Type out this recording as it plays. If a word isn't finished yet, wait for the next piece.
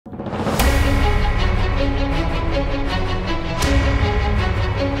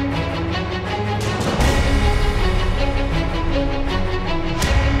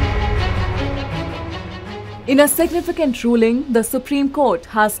In a significant ruling, the Supreme Court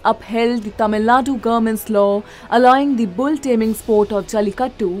has upheld the Tamil Nadu government's law allowing the bull-taming sport of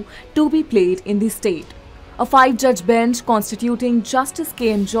Jallikattu to be played in the state. A five-judge bench constituting Justice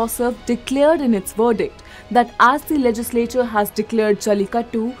K.M. Joseph declared in its verdict that as the legislature has declared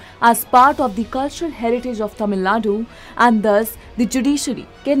Jallikattu as part of the cultural heritage of Tamil Nadu, and thus the judiciary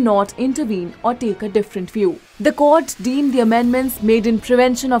cannot intervene or take a different view. The court deemed the amendments made in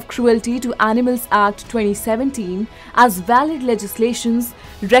Prevention of Cruelty to Animals Act 2017 as valid legislations,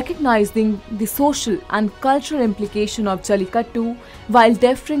 recognizing the social and cultural implication of Jallikattu while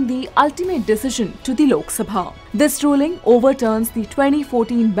deferring the ultimate decision to the Lok Sabha. This ruling overturns the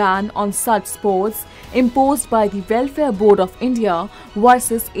 2014 ban on such sports imposed by the Welfare Board of India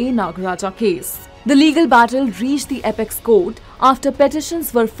versus A. Nagaraja case. The legal battle reached the apex court after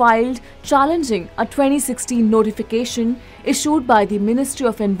petitions were filed challenging a 2016 notification issued by the Ministry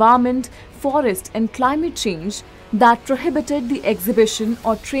of Environment, Forest and Climate Change that prohibited the exhibition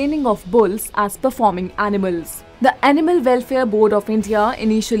or training of bulls as performing animals. The Animal Welfare Board of India,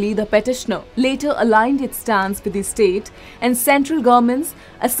 initially the petitioner, later aligned its stance with the state and central governments,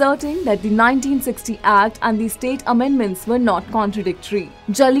 asserting that the 1960 Act and the state amendments were not contradictory.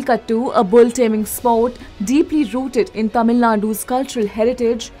 Jallikattu, a bull-taming sport deeply rooted in Tamil Nadu's cultural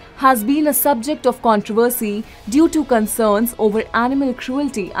heritage, has been a subject of controversy due to concerns over animal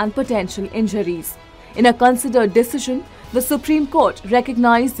cruelty and potential injuries. In a considered decision, the Supreme Court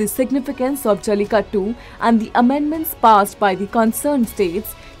recognized the significance of Jallikattu and the amendments passed by the concerned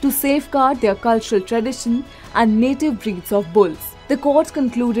states to safeguard their cultural tradition and native breeds of bulls. The court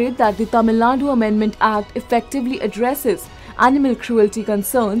concluded that the Tamil Nadu Amendment Act effectively addresses animal cruelty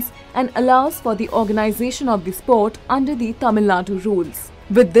concerns and allows for the organization of the sport under the Tamil Nadu rules.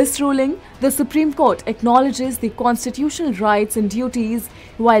 With this ruling, the Supreme Court acknowledges the constitutional rights and duties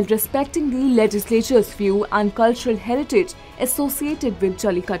while respecting the legislature's view and cultural heritage associated with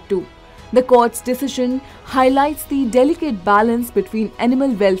Jallikattu. The court's decision highlights the delicate balance between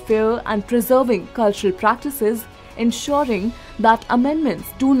animal welfare and preserving cultural practices, ensuring that amendments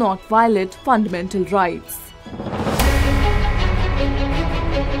do not violate fundamental rights.